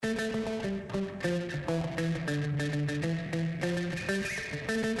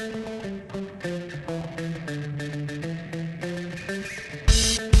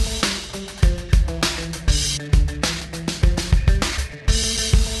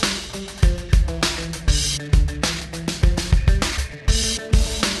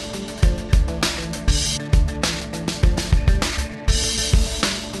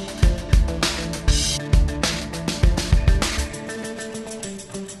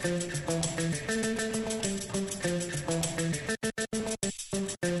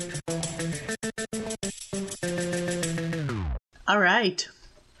right.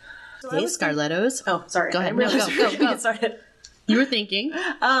 Hey, Scarlettos. Oh, sorry. Go ahead. I didn't realize No, we were go. gonna get started. You were thinking.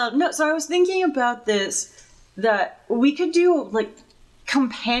 No, so I was thinking about this, that we could do, like,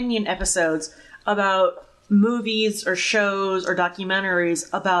 companion episodes about movies or shows or documentaries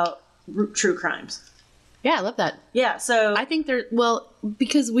about true crimes. Yeah, I love that. Yeah, so... I think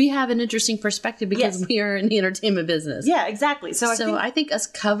because we have an interesting perspective because we are in the entertainment business. Yeah, exactly. So I think us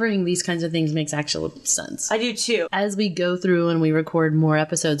covering these kinds of things makes actual sense. I do too. As we go through and we record more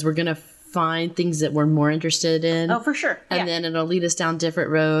episodes, we're going to find things that we're more interested in. Oh, for sure. And then it'll lead us down different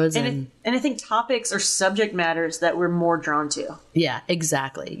roads. And I think topics or subject matters that we're more drawn to. Yeah,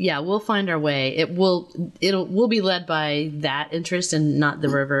 exactly. Yeah, we'll find our way. We'll be led by that interest and not the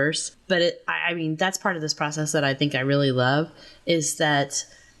reverse. But I mean, that's part of this process that I think I really love, is that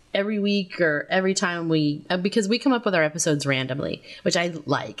every week or every time because we come up with our episodes randomly, which I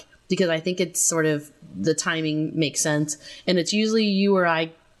like, because I think it's sort of, the timing makes sense. And it's usually you or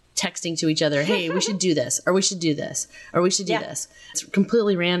I texting to each other, hey, we should do this, or we should do this, or we should do this. It's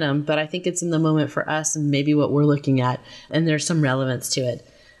completely random, but I think it's in the moment for us and maybe what we're looking at, and there's some relevance to it.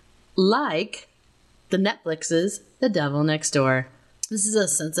 Like the Netflix's The Devil Next Door. This is a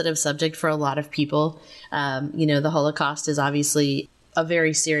sensitive subject for a lot of people. The Holocaust is obviously a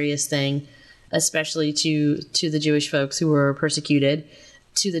very serious thing, especially to the Jewish folks who were persecuted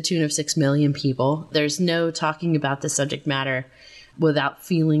to the tune of 6 million people. There's no talking about the subject matter without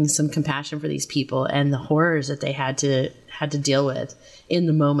feeling some compassion for these people and the horrors that they had to deal with in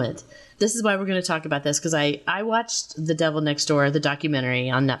the moment. This is why we're going to talk about this, because I watched The Devil Next Door, the documentary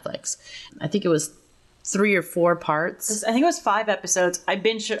on Netflix. I think it was 3 or 4 parts. I think it was 5 episodes. I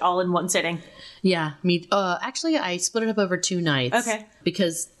binged it all in one sitting. Yeah, me. Actually, I split it up over 2 nights. Okay.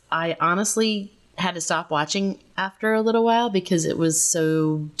 Because I honestly had to stop watching after a little while because it was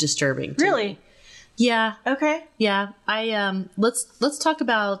so disturbing. Really? Yeah. Okay. Yeah. Let's talk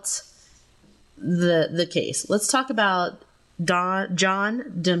about the case. Let's talk about John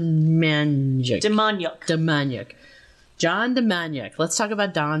Demjanjuk. Demjanjuk. John Demjanjuk. Let's talk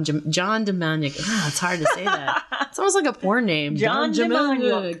about John Demjanjuk. It's hard to say that. It's almost like a porn name. John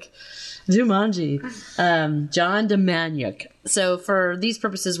Demjanjuk. Jumanji. John Demjanjuk. So for these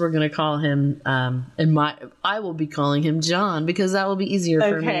purposes, we're going to call him, I will be calling him John because that will be easier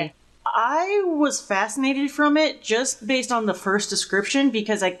for me. I was fascinated from it just based on the first description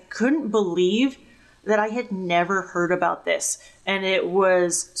because I couldn't believe that I had never heard about this. And it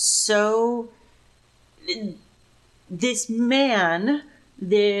was so... This man,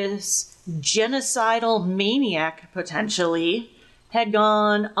 this genocidal maniac, potentially, had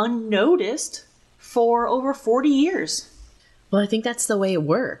gone unnoticed for over 40 years. Well, I think that's the way it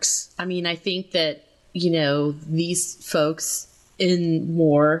works. I mean, I think that, these folks in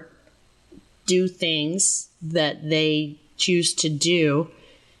war do things that they choose to do,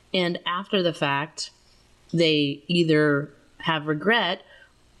 and after the fact, they either have regret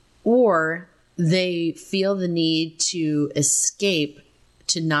or they feel the need to escape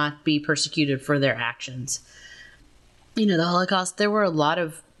to not be persecuted for their actions. The Holocaust, there were a lot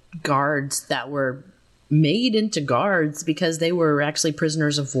of guards that were made into guards because they were actually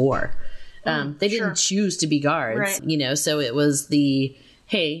prisoners of war. They didn't choose to be guards, right. So it was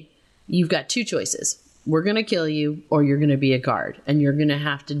hey, you've got 2 choices. We're going to kill you or you're going to be a guard and you're going to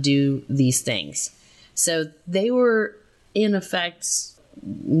have to do these things. So they were, in effect,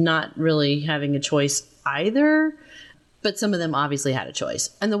 not really having a choice either, but some of them obviously had a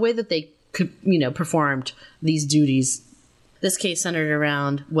choice. And the way that they could, performed these duties, this case centered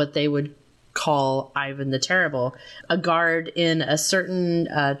around what they would call Ivan the Terrible, a guard in a certain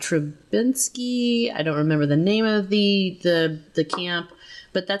Trubinsky, I don't remember the name of the camp,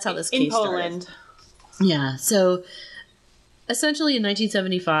 but that's how this case in Poland. Started. Yeah, so essentially in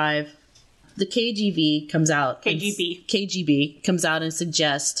 1975, the KGB comes out. KGB comes out and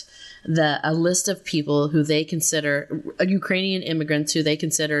suggests that a list of people who they consider Ukrainian immigrants who they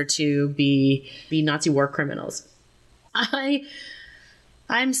consider to be Nazi war criminals.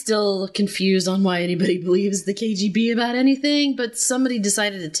 I'm still confused on why anybody believes the KGB about anything, but somebody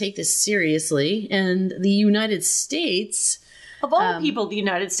decided to take this seriously, and the United States. Of all people, the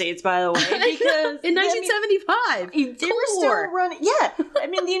United States, by the way, because in 1975, they were still running. Yeah,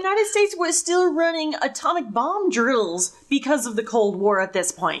 the United States was still running atomic bomb drills because of the Cold War at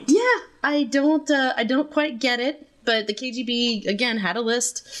this point. Yeah, I don't quite get it, but the KGB again had a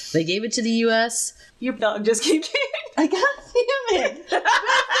list. They gave it to the U.S. Your dog just keep kicking. I got it.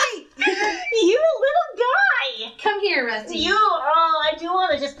 You little guy. Come here, Rusty. I do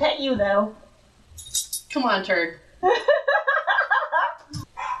want to just pet you though. Come on, turd.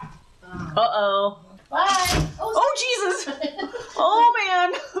 Uh-oh. Bye. Oh, Jesus. Oh,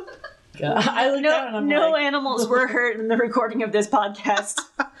 man. I looked down and I'm No like, animals were hurt in the recording of this podcast.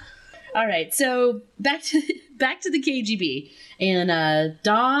 all right, so back to the KGB and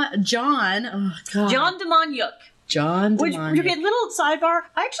John. Oh God, John Demjanjuk. John Which, Demjanjuk. okay, little sidebar,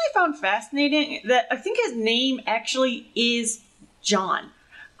 I actually found fascinating that I think his name actually is John.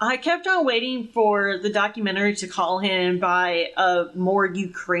 I kept on waiting for the documentary to call him by a more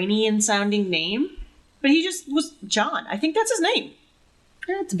Ukrainian-sounding name, but he just was John. I think that's his name.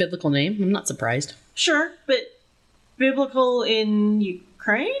 Yeah, it's a biblical name. I'm not surprised. Sure, but biblical in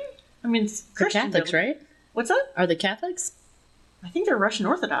Ukraine? I mean, it's The Christian Catholics, biblical. right? What's that? Are they Catholics? I think they're Russian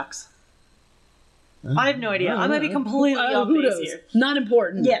Orthodox. I have no idea. I might be completely off who base knows? here. Not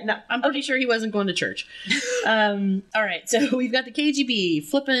important. Yeah, no. I'm pretty sure he wasn't going to church. All right, so we've got the KGB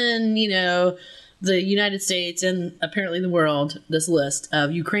flipping, the United States and apparently the world, this list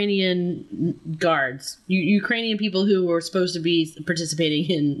of Ukrainian guards, Ukrainian people who were supposed to be participating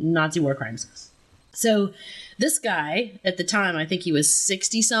in Nazi war crimes. So this guy, at the time, I think he was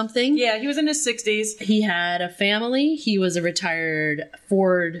 60-something. Yeah, he was in his 60s. He had a family. He was a retired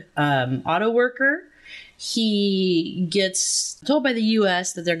Ford auto worker. He gets told by the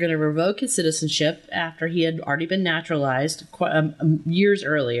U.S. that they're going to revoke his citizenship after he had already been naturalized years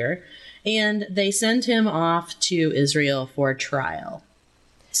earlier. And they send him off to Israel for a trial.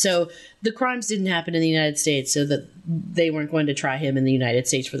 So the crimes didn't happen in the United States, so that they weren't going to try him in the United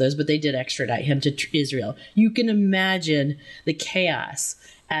States for those, but they did extradite him to Israel. You can imagine the chaos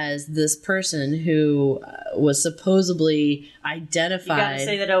as this person who was supposedly identified. You gotta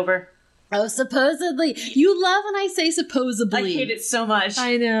say that over. Oh, supposedly. You love when I say supposedly. I hate it so much.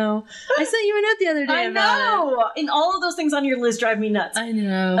 I know. I sent you a note the other day I about know! And all of those things on your list drive me nuts. it. I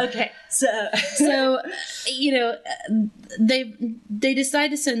know. Okay, so... So, they decide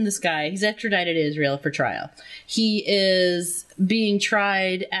to send this guy. He's extradited to Israel for trial. He is being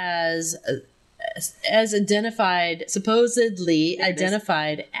tried as identified, supposedly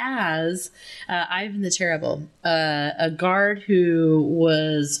identified as Ivan the Terrible, a guard who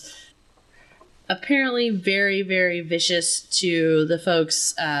was apparently very, very vicious to the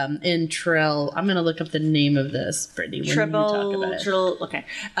folks in Trell. I'm going to look up the name of this, Brittany, when you talk about it. Okay.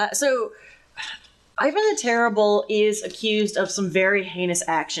 So, Ivan the Terrible is accused of some very heinous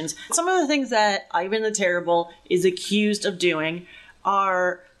actions. Some of the things that Ivan the Terrible is accused of doing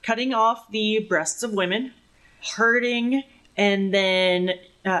are cutting off the breasts of women, hurting and then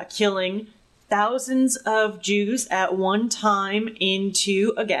killing thousands of Jews at one time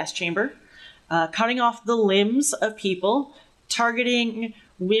into a gas chamber, cutting off the limbs of people, targeting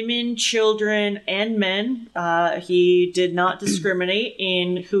women, children, and men. He did not discriminate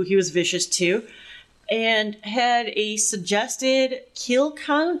in who he was vicious to, and had a suggested kill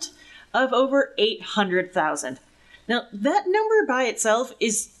count of over 800,000. Now, that number by itself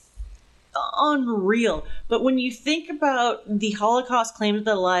is unreal, but when you think about the Holocaust claimed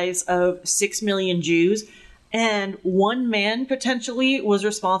the lives of 6 million Jews, and one man potentially was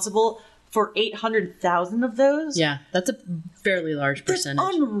responsible for 800,000 of those. Yeah, that's a fairly large That's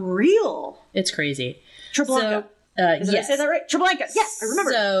percentage. unreal. It's crazy. Treblinka. Did I yes. say that right? Treblinka. Yes, I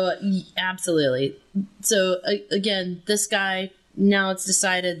remember. So, absolutely. So, again, this guy, now it's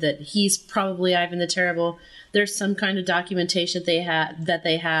decided that he's probably Ivan the Terrible. There's some kind of documentation that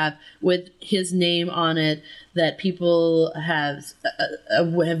they have with his name on it, that people have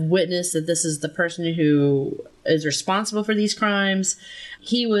witnessed that this is the person who is responsible for these crimes.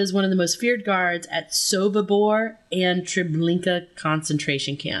 He was one of the most feared guards at Sobibor and Treblinka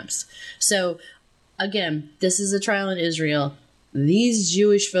concentration camps. So, again, this is a trial in Israel. These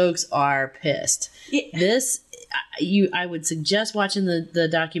Jewish folks are pissed. Yeah. I would suggest watching the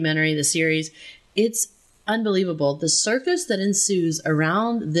documentary, the series. It's unbelievable. The circus that ensues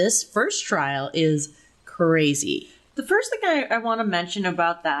around this first trial is crazy. The first thing I want to mention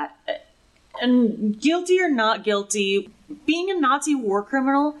about that, and guilty or not guilty, being a Nazi war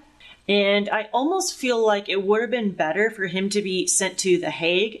criminal, and I almost feel like it would have been better for him to be sent to The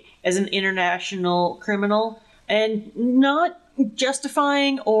Hague as an international criminal, and not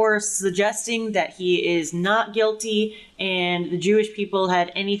justifying or suggesting that he is not guilty and the Jewish people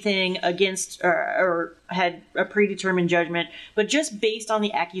had anything against or had a predetermined judgment, but just based on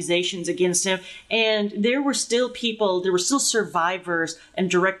the accusations against him. And there were still survivors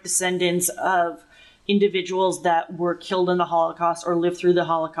and direct descendants of individuals that were killed in the Holocaust or lived through the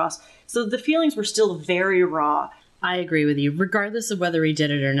Holocaust. So the feelings were still very raw. I agree with you, regardless of whether he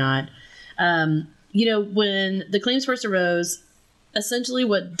did it or not. When the claims first arose, essentially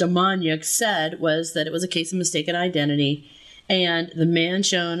what Demjanjuk said was that it was a case of mistaken identity, And the man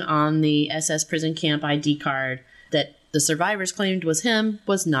shown on the SS prison camp ID card that the survivors claimed was him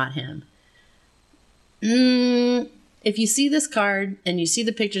was not him. If you see this card and you see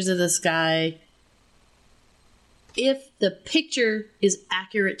the pictures of this guy, if the picture is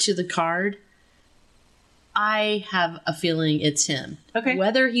accurate to the card, I have a feeling it's him. Okay.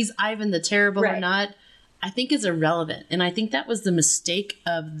 Whether he's Ivan the Terrible or Right. not, I think is irrelevant. And I think that was the mistake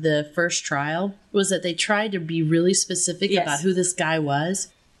of the first trial, was that they tried to be really specific Yes. about who this guy was.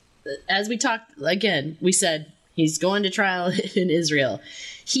 As we talked, again, we said he's going to trial in Israel.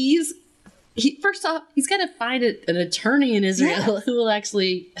 First off, he's got to find an attorney in Israel who will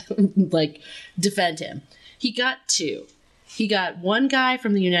actually defend him. He got two. He got one guy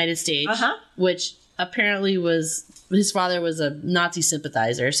from the United States, which apparently his father was a Nazi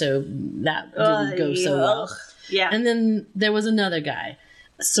sympathizer, so that didn't go so well. Yeah. And then there was another guy,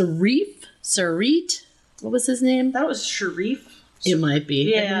 Sarit. What was his name? That was Sharif. It might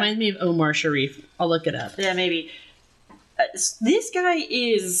be. Yeah. It reminds me of Omar Sharif. I'll look it up. Yeah, maybe. This guy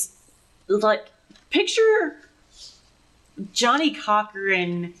is picture Johnny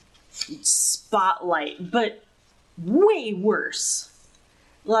Cochran Spotlight, but way worse.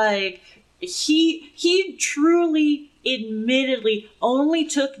 He truly, admittedly, only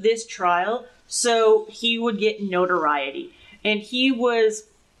took this trial so he would get notoriety. And he was,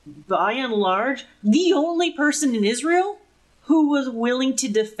 by and large, the only person in Israel who was willing to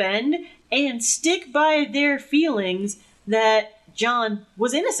defend and stick by their feelings that John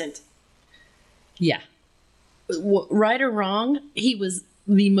was innocent. Yeah. Right or wrong, he was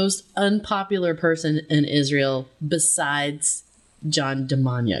the most unpopular person in Israel besides John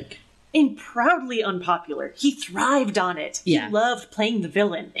Demaniuk. And proudly unpopular. He thrived on it. Yeah. He loved playing the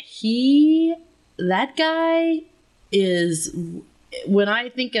villain. That guy is, when I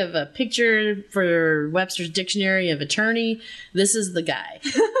think of a picture for Webster's Dictionary of attorney, this is the guy.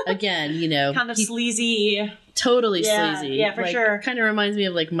 Again, Kind of sleazy. Totally Yeah, sleazy. yeah, for sure. Kind of reminds me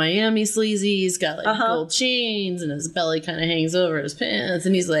of Miami sleazy. He's got gold chains and his belly kind of hangs over his pants.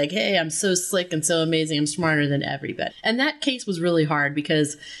 And he's like, hey, I'm so slick and so amazing. I'm smarter than everybody. And that case was really hard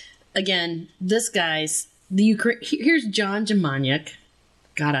because, again, this guy's here's John Demaniuk.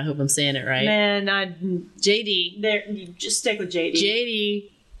 God, I hope I'm saying it right. Man, JD. there. You just stick with JD. JD.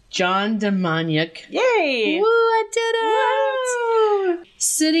 John Demaniuk. Yay! Woo, I did it! Woo!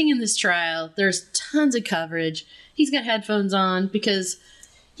 Sitting in this trial, there's tons of coverage. He's got headphones on because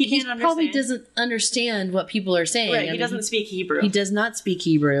he probably doesn't understand what people are saying. Right, he doesn't speak Hebrew. He does not speak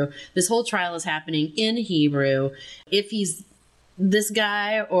Hebrew. This whole trial is happening in Hebrew. If he's this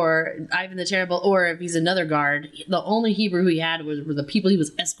guy or Ivan the Terrible, or if he's another guard, the only Hebrew he had were the people he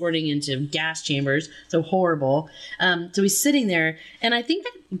was escorting into gas chambers. So horrible. So he's sitting there, and I think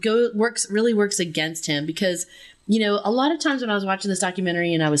that really works against him because, a lot of times when I was watching this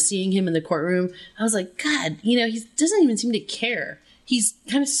documentary and I was seeing him in the courtroom, I was like, God, he doesn't even seem to care. He's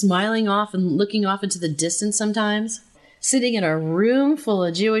kind of smiling off and looking off into the distance sometimes, sitting in a room full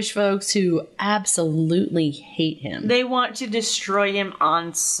of Jewish folks who absolutely hate him. They want to destroy him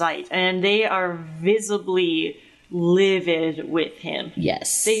on sight, and they are visibly livid with him.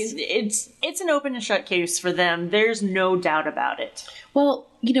 Yes. It's an open and shut case for them. There's no doubt about it. Well,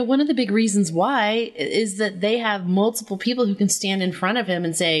 one of the big reasons why is that they have multiple people who can stand in front of him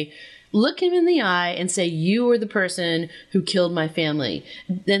and say, look him in the eye and say, you were the person who killed my family.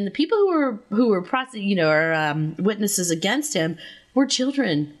 Then the people who were witnesses against him were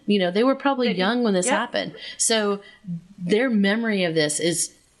children. They were probably young when this happened. So their memory of this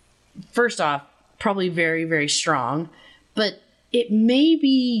is, first off, probably very, very strong, but it may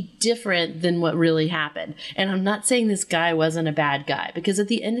be different than what really happened. And I'm not saying this guy wasn't a bad guy, because at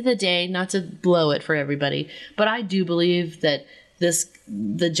the end of the day, not to blow it for everybody, but I do believe that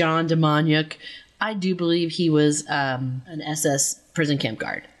the John Demaniuk, I do believe he was an SS prison camp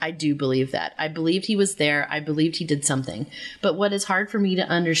guard. I do believe that. I believed he was there. I believed he did something. But what is hard for me to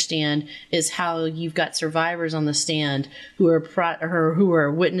understand is how you've got survivors on the stand who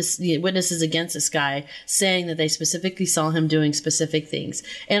are witnesses against this guy saying that they specifically saw him doing specific things.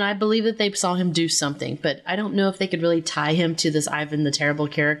 And I believe that they saw him do something, but I don't know if they could really tie him to this Ivan the Terrible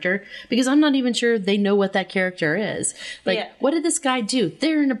character, because I'm not even sure they know what that character is. What did this guy do?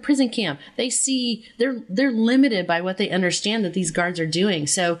 They're in a prison camp. They're limited by what they understand that these guards are doing.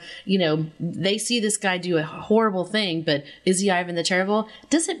 So, they see this guy do a horrible thing, but is he Ivan the Terrible?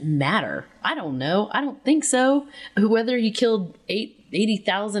 Does it matter? I don't know. I don't think so. Whether he killed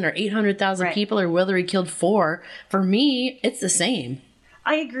 80,000 or 800,000 people, or whether he killed 4, for me, it's the same.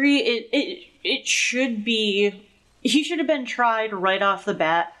 I agree. It should be. He should have been tried right off the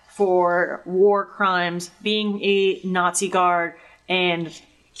bat for war crimes, being a Nazi guard, and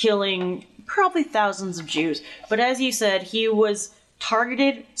killing probably thousands of Jews. But as you said, he was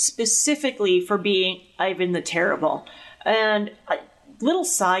targeted specifically for being Ivan the Terrible. And a little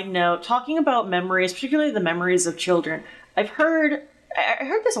side note, talking about memories, particularly the memories of children, I heard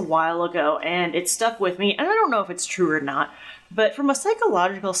this a while ago, and it stuck with me, and I don't know if it's true or not, but from a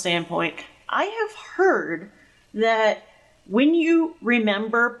psychological standpoint, I have heard that when you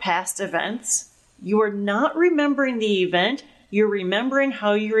remember past events, you are not remembering the event, you're remembering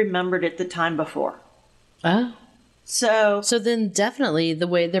how you remembered it the time before. Oh. So then definitely the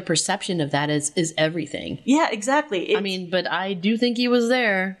way their perception of that is everything. Yeah, exactly. But I do think he was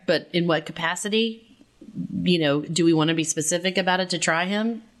there, but in what capacity? Do we want to be specific about it to try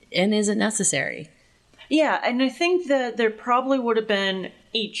him? And is it necessary? Yeah, and I think that there probably would have been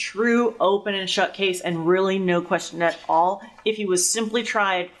a true open and shut case and really no question at all if he was simply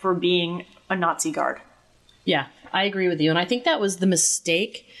tried for being a Nazi guard. Yeah, I agree with you. And I think that was the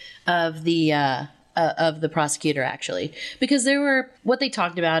mistake of the prosecutor, actually, because what they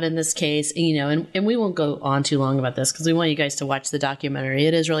talked about in this case, and we won't go on too long about this because we want you guys to watch the documentary.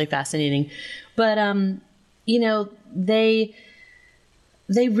 It is really fascinating. But,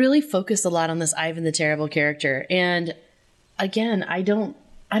 they really focused a lot on this Ivan the Terrible character. And again, I don't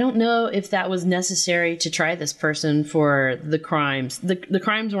know if that was necessary to try this person for the crimes. The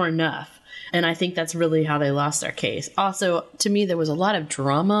crimes were enough. And I think that's really how they lost their case. Also, to me, there was a lot of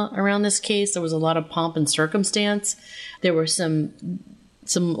drama around this case. There was a lot of pomp and circumstance. There were some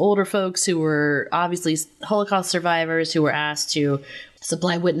older folks who were obviously Holocaust survivors who were asked to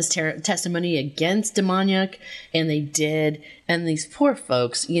supply witness testimony against Demjanjuk, and they did. And these poor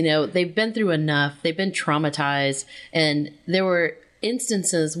folks, they've been through enough. They've been traumatized. And there were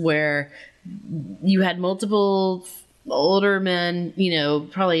instances where you had multiple older men,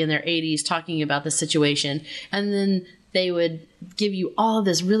 probably in their 80s, talking about the situation. And then they would give you all of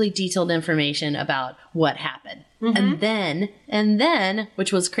this really detailed information about what happened. Mm-hmm. And then,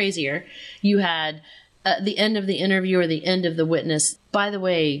 which was crazier, you had the end of the interview or the end of the witness. By the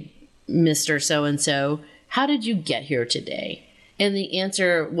way, Mr. So-and-so, how did you get here today? And the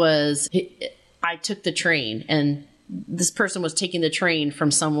answer was, I took the train. And this person was taking the train from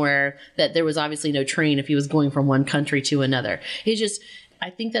somewhere that there was obviously no train if he was going from one country to another. I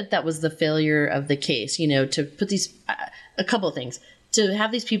think that was the failure of the case, to put these, a couple of things, to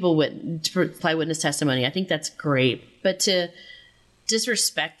have these people to provide witness testimony. I think that's great, but to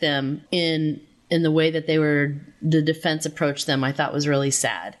disrespect them in the way that the defense approached them, I thought was really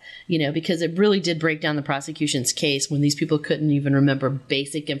sad, because it really did break down the prosecution's case when these people couldn't even remember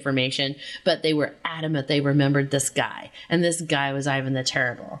basic information, but they were adamant they remembered this guy, and this guy was Ivan the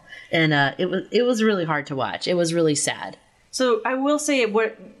Terrible. And it was really hard to watch. It was really sad. So I will say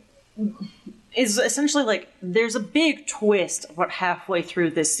what is essentially there's a big twist about halfway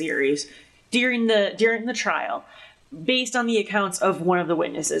through this series during the trial, based on the accounts of one of the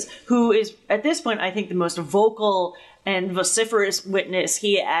witnesses, who is, at this point, I think the most vocal and vociferous witness.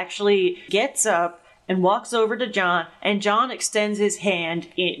 He actually gets up and walks over to John, and John extends his hand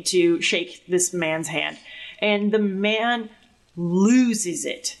to shake this man's hand. And the man loses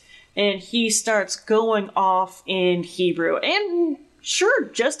it, and he starts going off in Hebrew. And sure,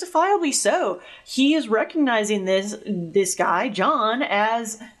 justifiably so. He is recognizing this guy, John,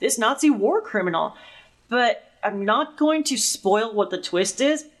 as this Nazi war criminal. But I'm not going to spoil what the twist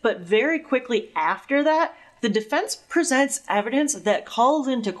is, but very quickly after that, the defense presents evidence that calls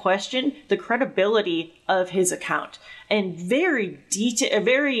into question the credibility of his account. And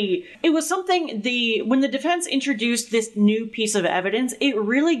it was something, when the defense introduced this new piece of evidence, it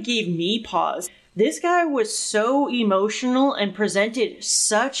really gave me pause. This guy was so emotional and presented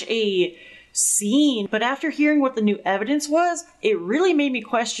such a scene, but after hearing what the new evidence was, it really made me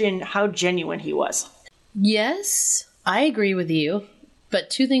question how genuine he was. Yes, I agree with you. But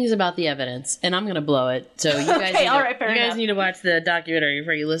two things about the evidence, and I'm going to blow it. So you guys, need to watch the documentary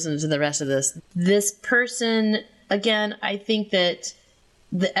before you listen to the rest of this. This person, again, I think that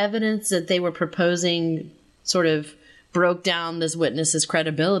the evidence that they were proposing sort of broke down this witness's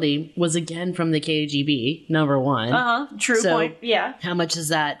credibility was again from the KGB, number one. True point, yeah. How much is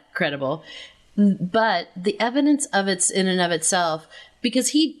that credible? But the evidence of it's in and of itself,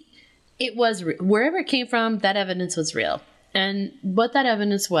 because wherever it came from, that evidence was real. And what that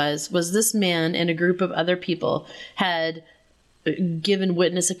evidence was this man and a group of other people had given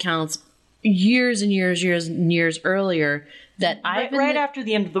witness accounts years and years earlier that right after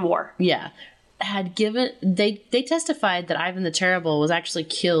the end of the war. Yeah. had given they testified that Ivan the Terrible was actually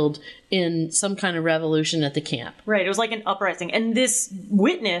killed in some kind of revolution at the camp. Right, it was like an uprising, and this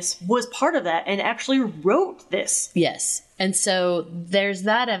witness was part of that and actually wrote this. Yes. And so there's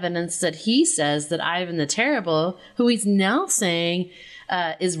that evidence that he says that Ivan the Terrible, who he's now saying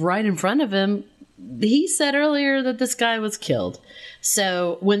is right in front of him, he said earlier that this guy was killed.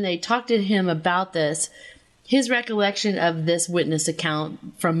 So when they talked to him about this, his recollection of this witness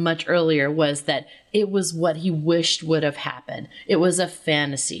account from much earlier was that it was what he wished would have happened. It was a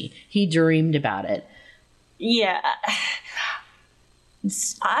fantasy. He dreamed about it. Yeah.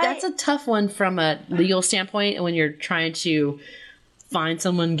 That's a tough one from a legal standpoint when you're trying to find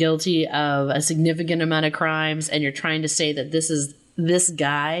someone guilty of a significant amount of crimes and you're trying to say that this is this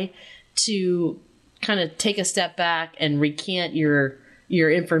guy, to kind of take a step back and recant your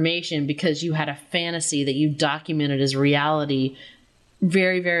information because you had a fantasy that you documented as reality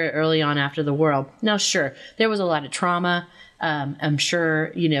very, very early on after the war. Now, sure, there was a lot of trauma. I'm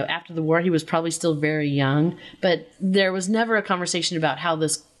sure, after the war, he was probably still very young, but there was never a conversation about how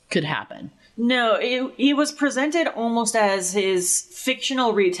this could happen. No, it was presented almost as his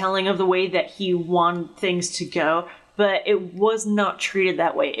fictional retelling of the way that he wanted things to go, but it was not treated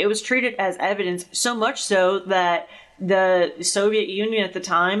that way. It was treated as evidence, so much so that the Soviet Union at the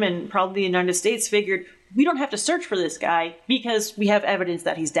time, and probably the United States, figured we don't have to search for this guy because we have evidence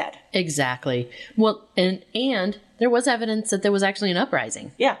that he's dead. Exactly. Well, and there was evidence that there was actually an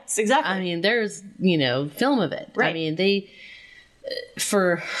uprising. Yeah, exactly. I mean, there's, film of it. Right. I mean, they,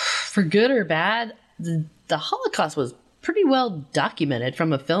 for good or bad, the Holocaust was pretty well documented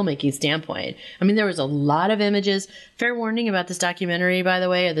from a filmmaking standpoint. I mean, there was a lot of images. Fair warning about this documentary, by the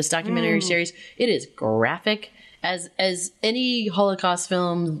way, or this documentary series. It is graphic. As any Holocaust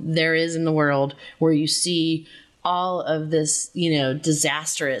film there is in the world, where you see all of this,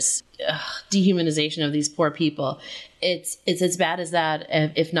 disastrous dehumanization of these poor people. It's as bad as that,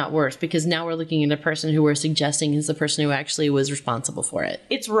 if not worse, because now we're looking at a person who we're suggesting is the person who actually was responsible for it.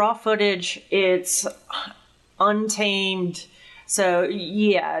 It's raw footage. It's untamed. So,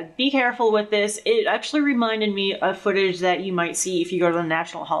 yeah, be careful with this. It actually reminded me of footage that you might see if you go to the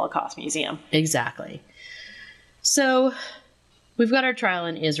National Holocaust Museum. Exactly. So, we've got our trial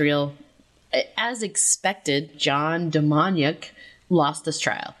in Israel. As expected, John Demjanjuk lost this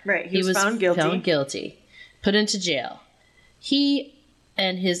trial. Right, he was found guilty. Put into jail. He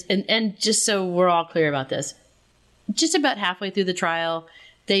and his, and just so we're all clear about this, just about halfway through the trial,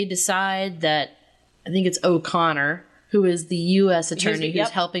 they decide that, I think it's O'Connor, who is the U.S. attorney who's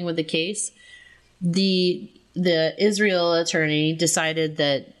helping with the case. The Israel attorney decided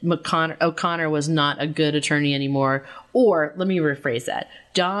that O'Connor was not a good attorney anymore. Or, let me rephrase that.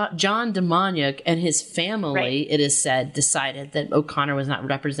 John Demjanjuk and his family, right, it is said, decided that O'Connor was not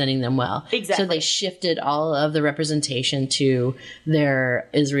representing them well. Exactly. So they shifted all of the representation to their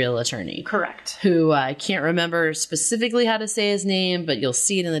Israel attorney. Correct. Who I can't remember specifically how to say his name, but you'll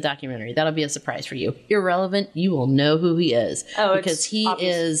see it in the documentary. That'll be a surprise for you. Irrelevant. You will know who he is. Oh, because he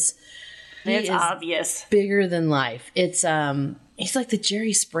obvious. It's obvious. Bigger than life. It's he's like the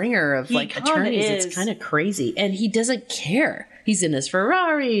Jerry Springer of attorneys. It's kind of crazy, and he doesn't care. He's in his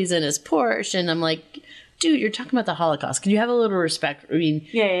Ferraris and his Porsche, and I'm like, dude, you're talking about the Holocaust. Can you have a little respect? I mean,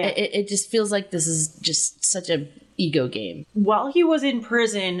 yeah. It just feels like this is just such a ego game. While he was in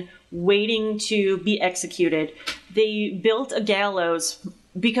prison waiting to be executed, they built a gallows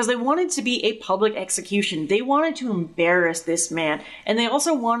because they wanted to be a public execution. They wanted to embarrass this man, and they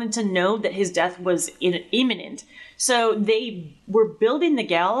also wanted to know that his death was imminent. So they were building the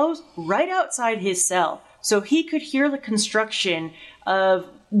gallows right outside his cell, so he could hear the construction of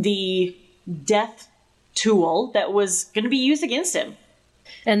the death tool that was going to be used against him.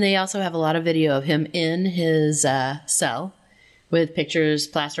 And they also have a lot of video of him in his cell with pictures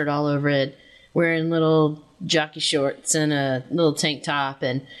plastered all over it, wearing little jockey shorts and a little tank top.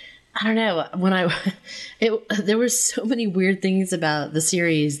 And I don't know, there were so many weird things about the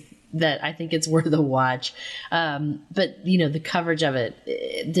series that I think it's worth a watch. But the coverage of it,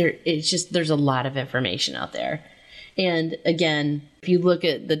 there's a lot of information out there. And again, if you look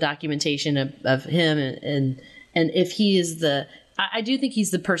at the documentation of him and if he is I do think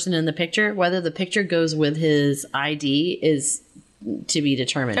he's the person in the picture. Whether the picture goes with his ID is to be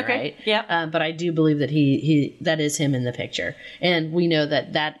determined, okay, right? Yeah. But I do believe that he that is him in the picture, and we know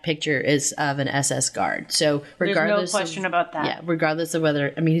that picture is of an SS guard. So regardless, there's no question about that. Yeah, regardless of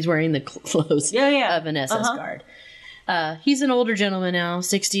whether he's wearing the clothes of an SS guard. He's an older gentleman now,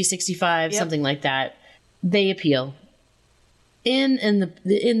 60, 65, something like that. They appeal. In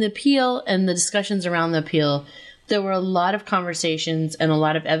the appeal and the discussions around the appeal, there were a lot of conversations and a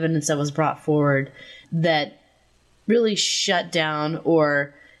lot of evidence that was brought forward that really shut down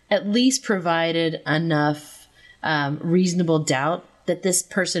or at least provided enough reasonable doubt that this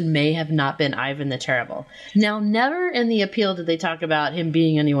person may have not been Ivan the Terrible. Now, never in the appeal did they talk about him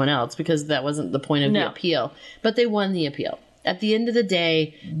being anyone else, because that wasn't the point of the appeal. But they won the appeal. At the end of the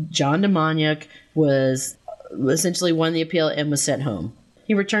day, John Demjanjuk was essentially won the appeal and was sent home.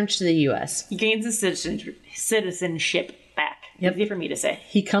 He returns to the U.S. He gains his citizenship back. Yep. Easy for me to say.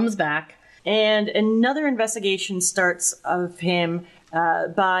 He comes back. And another investigation starts of him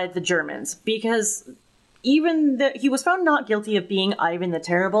by the Germans, because he was found not guilty of being Ivan the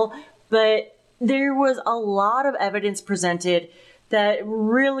Terrible, but there was a lot of evidence presented that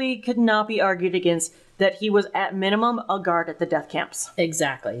really could not be argued against that he was at minimum a guard at the death camps.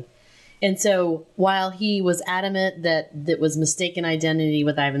 Exactly. And so while he was adamant that it was mistaken identity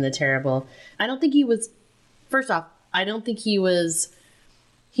with Ivan the Terrible, I don't think he was, first off, I don't think he was,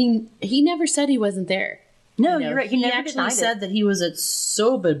 he never said he wasn't there. No, you're right. He never actually said that he was at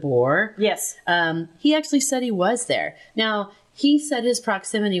Sobibor. Yes. He actually said he was there. Now, he said his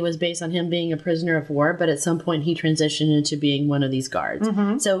proximity was based on him being a prisoner of war, but at some point he transitioned into being one of these guards.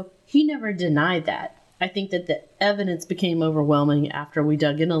 Mm-hmm. So he never denied that. I think that the evidence became overwhelming after we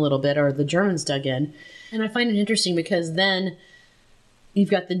dug in a little bit, or the Germans dug in. And I find it interesting because then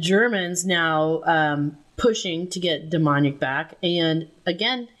you've got the Germans now pushing to get Demjanjuk back. And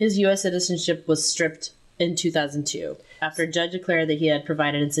again, his U.S. citizenship was stripped in 2002 after a judge declared that he had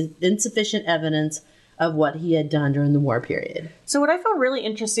provided insufficient evidence of what he had done during the war period. So what I found really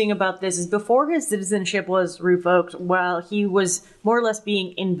interesting about this is before his citizenship was revoked, while he was more or less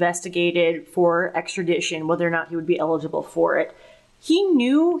being investigated for extradition, whether or not he would be eligible for it, he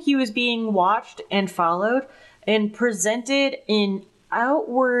knew he was being watched and followed and presented an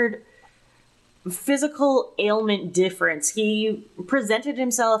outward physical ailment difference. He presented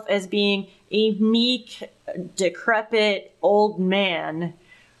himself as being a meek, decrepit old man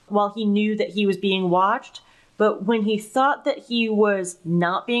while he knew that he was being watched. But when he thought that he was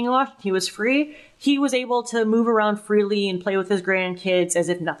not being watched, he was free, he was able to move around freely and play with his grandkids as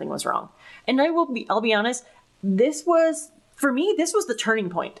if nothing was wrong. And I'll be honest, this was the turning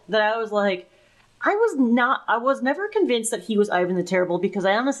point that I was like, I was never convinced that he was Ivan the Terrible, because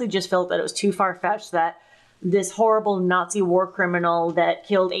I honestly just felt that it was too far-fetched that this horrible Nazi war criminal that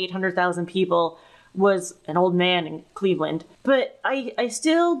killed 800,000 people was an old man in Cleveland. But I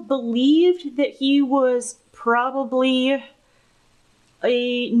still believed that he was probably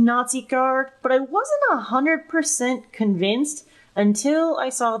a Nazi guard, but I wasn't 100% convinced until I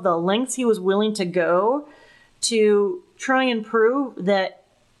saw the lengths he was willing to go to try and prove that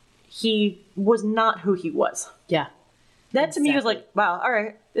he was not who he was. Yeah. That to me was like, wow, all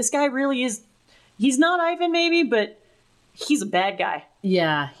right, this guy really is, he's not Ivan maybe, but he's a bad guy.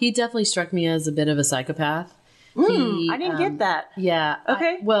 Yeah, he definitely struck me as a bit of a psychopath. I didn't get that. Yeah.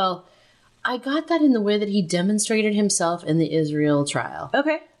 Okay. I got that in the way that he demonstrated himself in the Israel trial.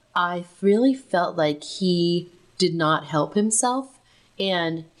 Okay. I really felt like he did not help himself,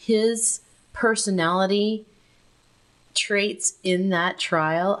 and his personality traits in that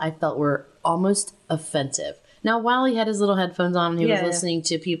trial I felt were almost offensive. Now, while he had his little headphones on and he was listening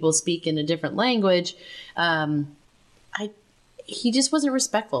to people speak in a different language, he just wasn't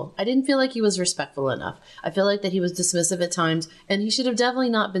respectful. I didn't feel like he was respectful enough. I feel like that he was dismissive at times, and he should have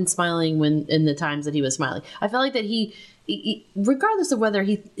definitely not been smiling when in the times that he was smiling. I felt like that he regardless of whether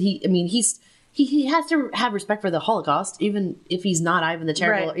he has to have respect for the Holocaust, even if he's not Ivan the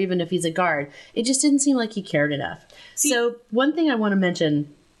Terrible, right, or even if he's a guard. It just didn't seem like he cared enough. So one thing I want to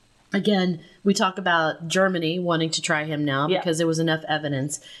mention, again, we talk about Germany wanting to try him now because there was enough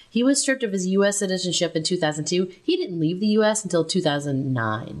evidence. He was stripped of his U.S. citizenship in 2002. He didn't leave the U.S. until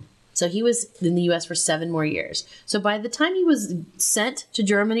 2009. So he was in the U.S. for 7 more years. So by the time he was sent to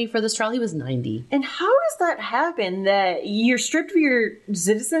Germany for this trial, he was 90. And how does that happen, that you're stripped of your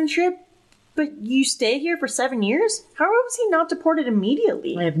citizenship, but you stay here for 7 years? How was he not deported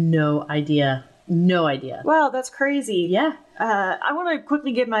immediately? I have no idea. No idea. Wow, that's crazy. Yeah. I want to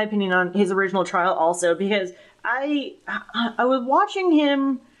quickly give my opinion on his original trial also, because I was watching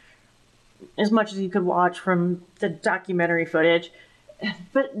him as much as you could watch from the documentary footage,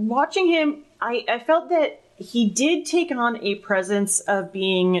 but watching him, I felt that he did take on a presence of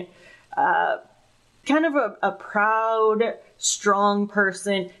being kind of a proud, strong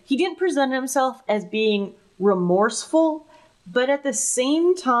person. He didn't present himself as being remorseful, but at the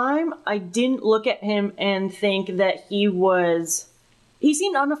same time, I didn't look at him and think that he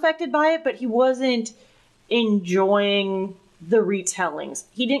seemed unaffected by it, but he wasn't enjoying the retellings.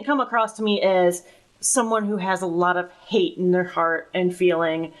 He didn't come across to me as someone who has a lot of hate in their heart and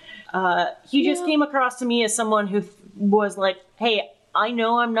feeling. He just came across to me as someone who was like, hey, I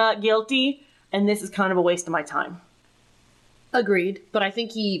know I'm not guilty, and this is kind of a waste of my time. Agreed. But I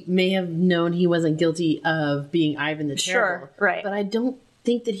think he may have known he wasn't guilty of being Ivan the Terrible. Sure, right. But I don't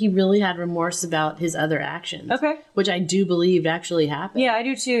think that he really had remorse about his other actions. Okay. Which I do believe actually happened. Yeah, I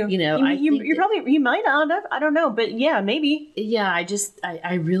do too. You know, he might not have. I don't know, but yeah, maybe. Yeah,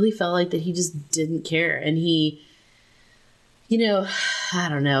 I really felt like that he just didn't care, and he, you know, I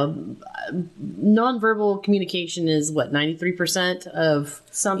don't know. Nonverbal communication is what, 93% of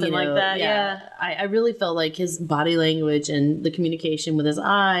something like that. Yeah. I really felt like his body language and the communication with his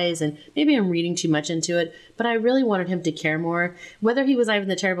eyes, and maybe I'm reading too much into it, but I really wanted him to care more. Whether he was Ivan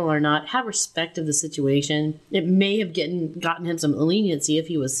the Terrible or not, have respect of the situation. It may have gotten him some leniency if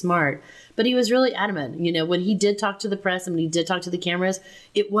he was smart. But he was really adamant, you know, when he did talk to the press and when he did talk to the cameras,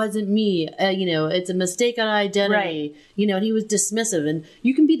 it wasn't me, you know, it's a mistake on identity, right. You know, and he was dismissive. And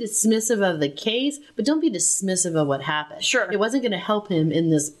you can be dismissive of the case, but don't be dismissive of what happened. Sure. It wasn't going to help him in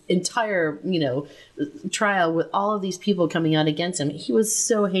this entire, you know, trial with all of these people coming out against him. He was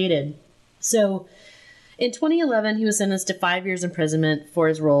so hated. So in 2011, he was sentenced to 5 years imprisonment for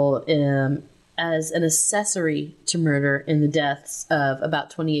his role as an accessory to murder in the deaths of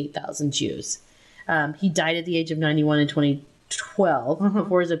about 28,000 Jews. He died at the age of 91 in 2012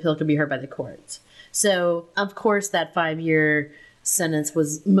 before his appeal could be heard by the courts. So, of course, that 5-year sentence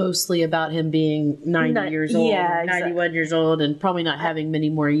was mostly about him being 90 years old, 91 years old, and probably not having many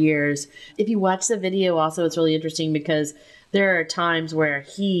more years. If you watch the video, also, it's really interesting because there are times where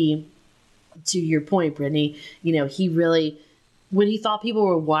he, to your point, Brittany, you know, he really, when he thought people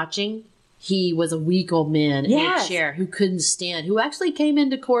were watching, he was a weak old man in a chair who couldn't stand, who actually came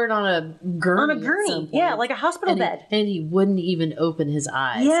into court on a gurney. Yeah, like a hospital bed. And he wouldn't even open his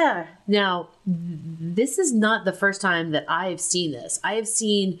eyes. Yeah. Now, this is not the first time that I have seen this. I have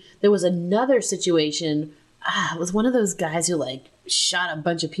seen, there was another situation. It was one of those guys who like shot a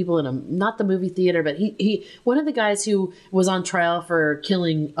bunch of people in not the movie theater, but he one of the guys who was on trial for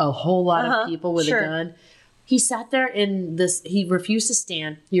killing a whole lot of people with a gun. He sat there he refused to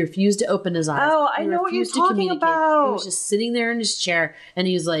stand. He refused to open his eyes. Oh, I know what you're talking about. He was just sitting there in his chair and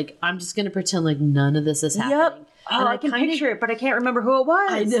he was like, I'm just going to pretend like none of this is happening. Yep. Oh, I can picture it, but I can't remember who it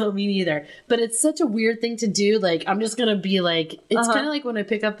was. I know, me neither. But it's such a weird thing to do. Like, I'm just going to be like, it's kind of like when I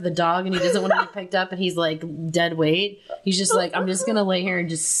pick up the dog and he doesn't want to be picked up and he's like dead weight. He's just like, I'm just going to lay here and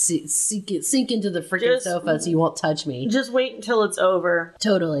just sink into the freaking sofa so you won't touch me. Just wait until it's over.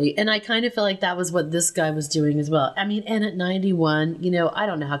 Totally. And I kind of feel like that was what this guy was doing as well. I mean, and at 91, you know, I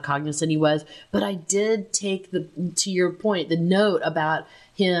don't know how cognizant he was, but I did take to your point, the note about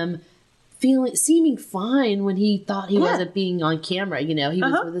him seeming fine when he thought he wasn't being on camera. You know, he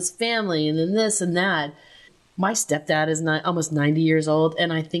was with his family and then this and that. My stepdad is almost 90 years old,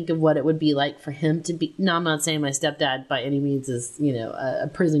 and I think of what it would be like for him to be. No, I'm not saying my stepdad by any means is, you know, a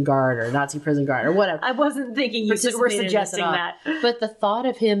prison guard or a Nazi prison guard or whatever. I wasn't thinking you were suggesting that. But the thought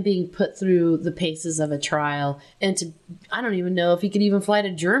of him being put through the paces of a trial and I don't even know if he could even fly to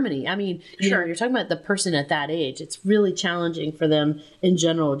Germany. I mean, you know, you're talking about the person at that age. It's really challenging for them in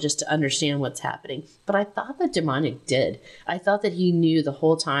general just to understand what's happening. But I thought that Demonic did. I thought that he knew the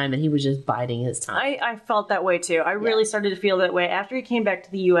whole time and he was just biding his time. I felt that way too. I really started to feel that way after he came back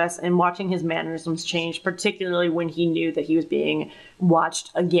to the U.S. and watching his mannerisms change, particularly when he knew that he was being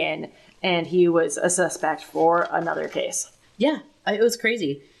watched again and he was a suspect for another case. Yeah, it was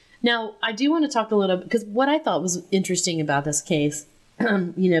crazy. Now, I do want to talk a little bit, because what I thought was interesting about this case,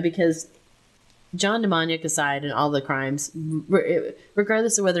 you know, because John Demonic aside and all the crimes,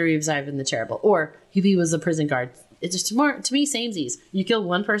 regardless of whether he was Ivan the Terrible or if he was a prison guard, it's just more, to me, samesies. You kill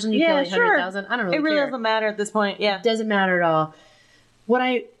one person, you kill 800,000. I don't really care. It really doesn't matter at this point. Yeah. It doesn't matter at all.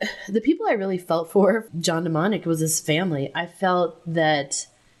 The people I really felt for John Demonic was his family. I felt that,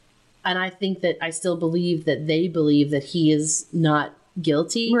 and I think that I still believe that they believe that he is not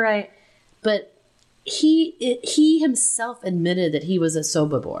guilty. Right. But he himself admitted that he was a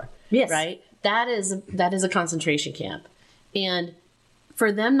Sobibor. Yes. Right? That is a concentration camp. And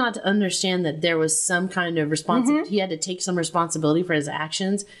for them not to understand that there was some kind of responsibility, he had to take some responsibility for his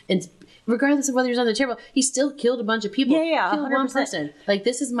actions, and regardless of whether he was on the table, he still killed a bunch of people. Yeah, killed 100%. One person. Like,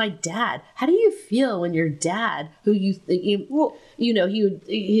 this is my dad. How do you feel when your dad, who he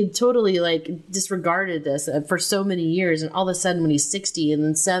had totally like disregarded this for so many years, and all of a sudden when he's 60 and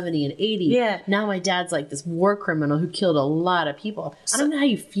then 70 and 80, now my dad's like this war criminal who killed a lot of people. I don't know how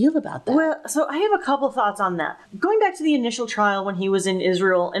you feel about that. Well, so I have a couple thoughts on that. Going back to the initial trial when he was in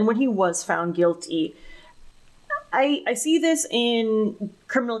Israel and when he was found guilty, I see this in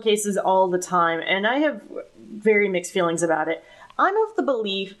criminal cases all the time, and I have very mixed feelings about it. I'm of the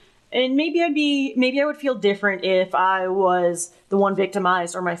belief, and maybe I would feel different if I was the one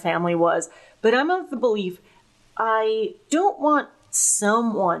victimized or my family was, but I'm of the belief I don't want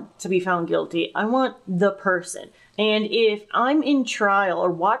someone to be found guilty. I want the person. And if I'm in trial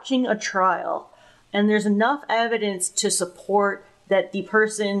or watching a trial and there's enough evidence to support that the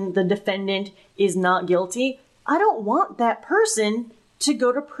person, the defendant, is not guilty, I don't want that person to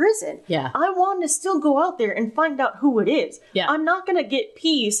go to prison. Yeah. I want to still go out there and find out who it is. Yeah. I'm not going to get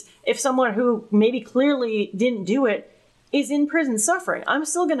peace if someone who maybe clearly didn't do it is in prison suffering. I'm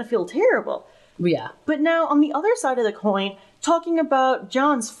still going to feel terrible. Yeah. But now, on the other side of the coin, talking about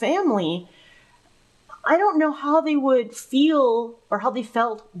John's family, I don't know how they would feel or how they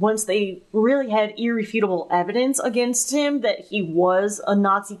felt once they really had irrefutable evidence against him that he was a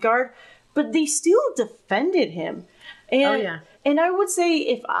Nazi guard, but they still defended him. And, Oh, yeah. And I would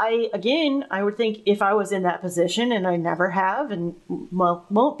say I would think if I was in that position, and I never have, and well,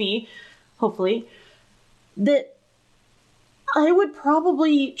 won't be, hopefully, that I would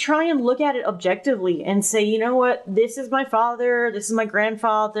probably try and look at it objectively and say, you know what, this is my father, this is my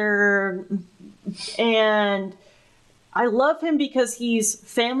grandfather, and I love him because he's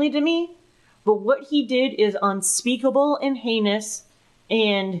family to me, but what he did is unspeakable and heinous,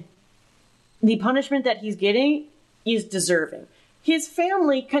 and the punishment that he's getting is deserving. His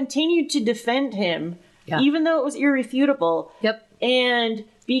family continued to defend him, even though it was irrefutable, and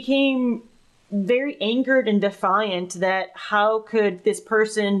became very angered and defiant that how could this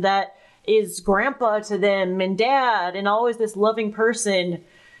person that is grandpa to them and dad and always this loving person,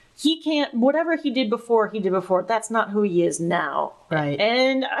 he can't, whatever he did before, that's not who he is now. Right.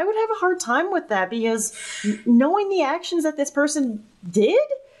 And I would have a hard time with that because knowing the actions that this person did,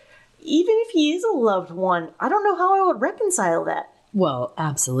 even if he is a loved one, I don't know how I would reconcile that. Well,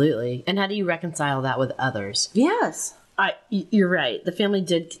 absolutely. And how do you reconcile that with others? Yes. You're right. The family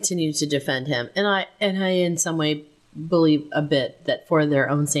did continue to defend him. And I in some way believe a bit that for their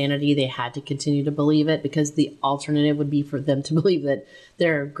own sanity, they had to continue to believe it because the alternative would be for them to believe that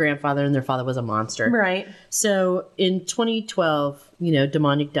their grandfather and their father was a monster. Right. So in 2012,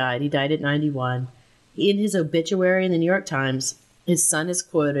 Demonic died. He died at 91. In his obituary in the New York Times, his son is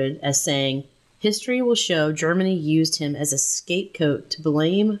quoted as saying, "History will show Germany used him as a scapegoat to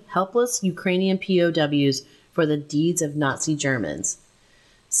blame helpless Ukrainian POWs for the deeds of Nazi Germans."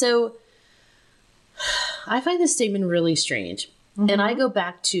 So I find this statement really strange. And I go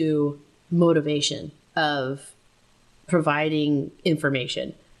back to motivation of providing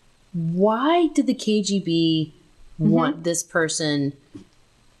information. Why did the KGB want this person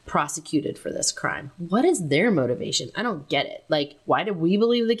prosecuted for this crime? What is their motivation? I don't get it. Like, why do we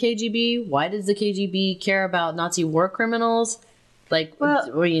believe the KGB? Why does the KGB care about Nazi war criminals? Like, well,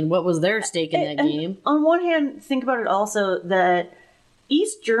 I mean, what was their stake in that game? On one hand, think about it also that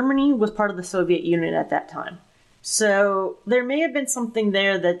East Germany was part of the Soviet Union at that time. So there may have been something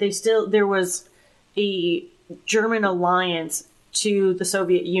there that there was a German alliance to the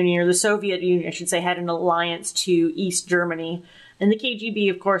Soviet Union, or the Soviet Union, I should say, had an alliance to East Germany. And the KGB,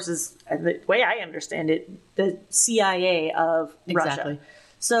 of course, is, the way I understand it, the CIA of Russia.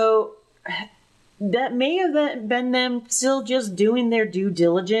 So that may have been them still just doing their due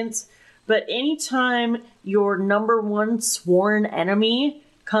diligence. But anytime your number one sworn enemy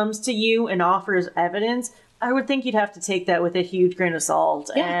comes to you and offers evidence, I would think you'd have to take that with a huge grain of salt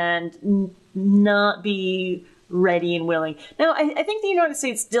and not be ready and willing. Now, I think the United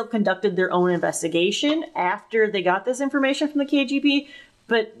States still conducted their own investigation after they got this information from the KGB,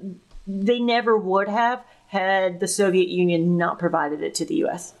 but they never would have had the Soviet Union not provided it to the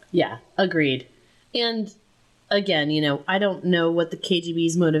U.S. Yeah, agreed. And again, I don't know what the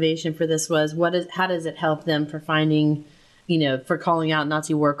KGB's motivation for this was. How does it help them for finding, for calling out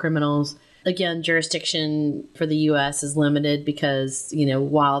Nazi war criminals? Again, jurisdiction for the U.S. is limited because,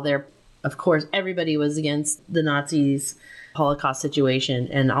 while of course, everybody was against the Nazis' Holocaust situation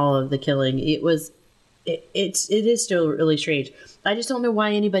and all of the killing, it is still really strange. I just don't know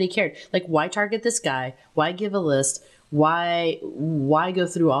why anybody cared. Like, why target this guy? Why give a list? Why go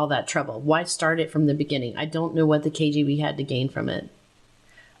through all that trouble? Why start it from the beginning? I don't know what the KGB had to gain from it.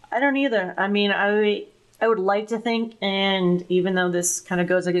 I don't either. I mean, I would like to think, and even though this kind of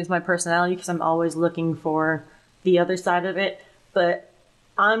goes against my personality because I'm always looking for the other side of it, but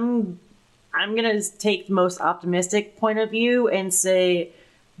I'm going to take the most optimistic point of view and say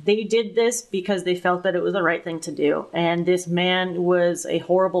they did this because they felt that it was the right thing to do. And this man was a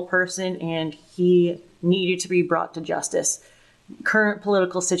horrible person and he needed to be brought to justice. Current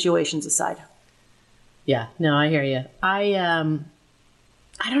political situations aside. Yeah. No, I hear you. I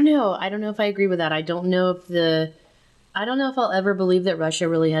don't know. I don't know if I agree with that. I don't know if I'll ever believe that Russia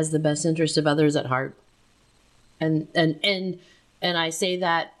really has the best interest of others at heart. And I say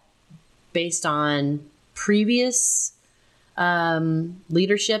that based on previous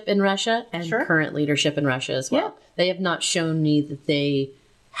leadership in Russia and current leadership in Russia as well. Yeah. They have not shown me that they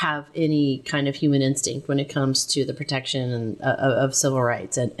have any kind of human instinct when it comes to the protection of civil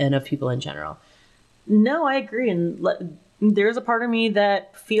rights and of people in general. No, I agree. And there's a part of me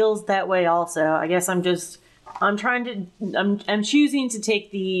that feels that way also. I guess I'm choosing to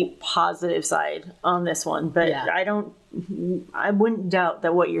take the positive side on this one, but Yeah. I wouldn't doubt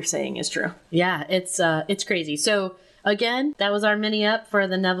that what you're saying is true. Yeah, it's crazy. So again, that was our mini up for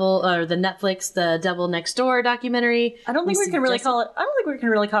the Netflix The Devil Next Door documentary. I don't think we can really call it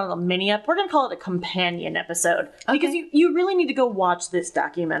a mini up. We're going to call it a companion episode because you really need to go watch this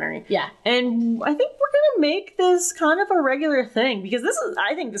documentary. Yeah. And I think we're going to make this kind of a regular thing because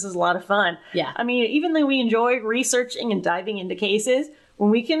I think this is a lot of fun. Yeah. I mean, even though we enjoy researching and diving into cases, when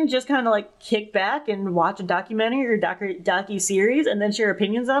we can just kind of like kick back and watch a documentary or docu-series and then share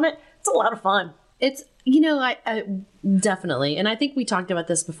opinions on it, it's a lot of fun. It's, I definitely, and I think we talked about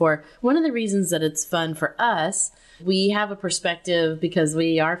this before. One of the reasons that it's fun for us, we have a perspective because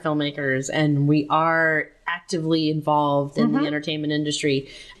we are filmmakers and we are actively involved in the entertainment industry.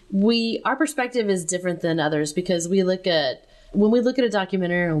 Our perspective is different than others because when we look at a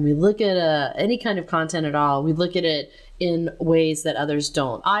documentary or when we look at any kind of content at all, we look at it in ways that others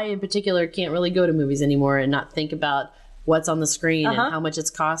don't. I, in particular, can't really go to movies anymore and not think about what's on the screen and how much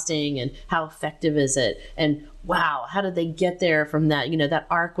it's costing and how effective is it. And wow, how did they get there from that? That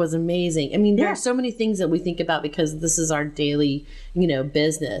arc was amazing. I mean, there are so many things that we think about because this is our daily,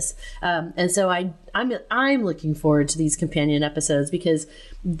 business. And so I'm looking forward to these companion episodes because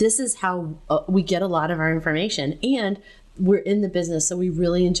this is how we get a lot of our information. And we're in the business, so we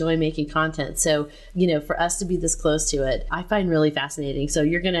really enjoy making content. So, for us to be this close to it, I find really fascinating. So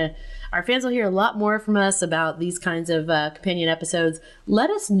our fans will hear a lot more from us about these kinds of companion episodes. Let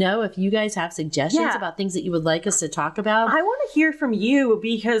us know if you guys have suggestions about things that you would like us to talk about. I want to hear from you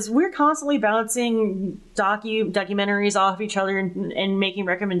because we're constantly bouncing documentaries off each other and making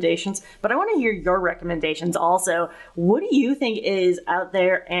recommendations. But I want to hear your recommendations also. What do you think is out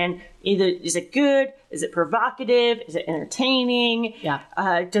there? And either is it good? Is it provocative? Is it entertaining? Yeah.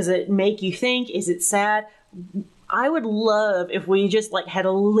 Does it make you think? Is it sad? I would love if we just had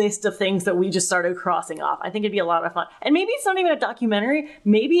a list of things that we just started crossing off. I think it'd be a lot of fun. And maybe it's not even a documentary.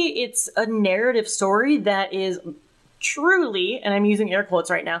 Maybe it's a narrative story that is truly, and I'm using air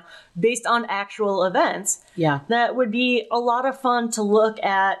quotes right now, based on actual events. Yeah. That would be a lot of fun to look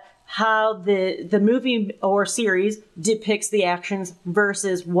at how the movie or series depicts the actions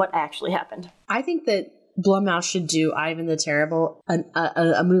versus what actually happened. I think that Blumhouse should do Ivan the Terrible,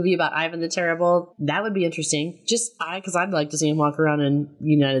 a movie about Ivan the Terrible. That would be interesting. Just because I'd like to see him walk around in the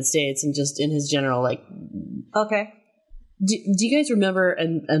United States and just in his general Okay. Do you guys remember?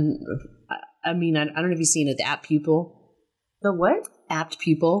 And I mean, I don't know if you've seen it. The Apt Pupil. The what? Apt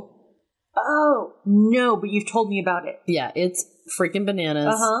Pupil. Oh no, but you've told me about it. Yeah, it's freaking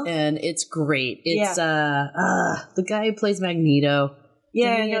bananas, and it's great. It's the guy who plays Magneto.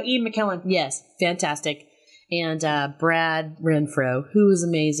 Yeah, Ian McKellen. Yes, fantastic. And Brad Renfro, who is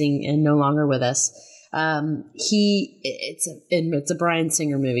amazing and no longer with us. It's a Bryan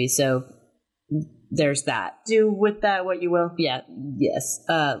Singer movie, so there's that. Do with that what you will. Yeah, yes.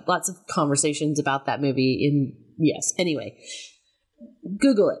 Lots of conversations about that movie. Anyway,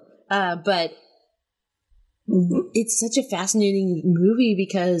 Google it. But it's such a fascinating movie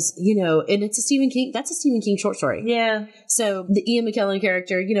because, and it's that's a Stephen King short story. Yeah. So the Ian McKellen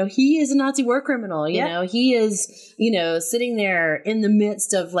character, he is a Nazi war criminal, he is, sitting there in the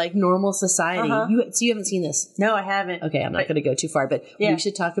midst of normal society. So you haven't seen this? No, I haven't. Okay. I'm not going to go too far, but we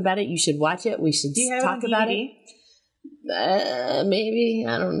should talk about it. You should watch it. We should talk about it. Maybe.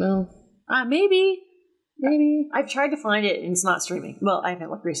 I don't know. Maybe. I've tried to find it and it's not streaming. Well, I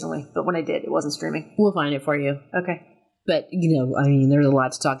haven't looked recently, but when I did, it wasn't streaming. We'll find it for you. Okay. But, there's a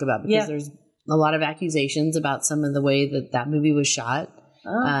lot to talk about because there's a lot of accusations about some of the way that movie was shot.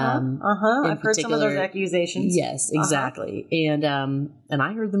 I've heard some of those accusations. Yes, exactly. And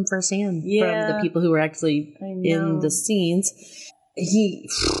I heard them firsthand from the people who were actually in the scenes.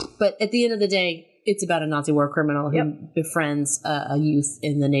 But at the end of the day, it's about a Nazi war criminal who befriends a youth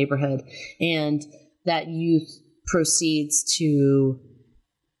in the neighborhood, and that youth proceeds to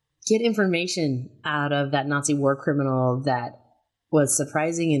get information out of that Nazi war criminal that was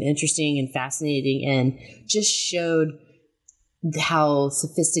surprising and interesting and fascinating and just showed how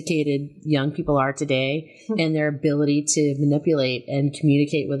sophisticated young people are today and their ability to manipulate and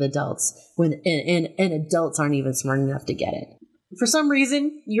communicate with adults when and adults aren't even smart enough to get it. For some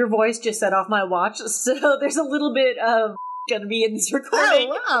reason, your voice just set off my watch, so there's a little bit of gonna be in this recording.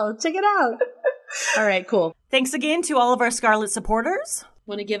 Oh, wow. Check it out. All right, cool. Thanks again to all of our Scarlet supporters.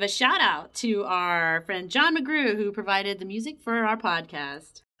 Want to give a shout out to our friend John McGrew, who provided the music for our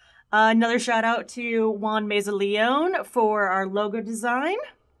podcast. Another shout out to Juan Meza-Leon for our logo design.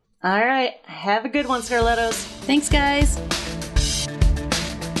 All right. Have a good one, Scarlettos. Thanks, guys.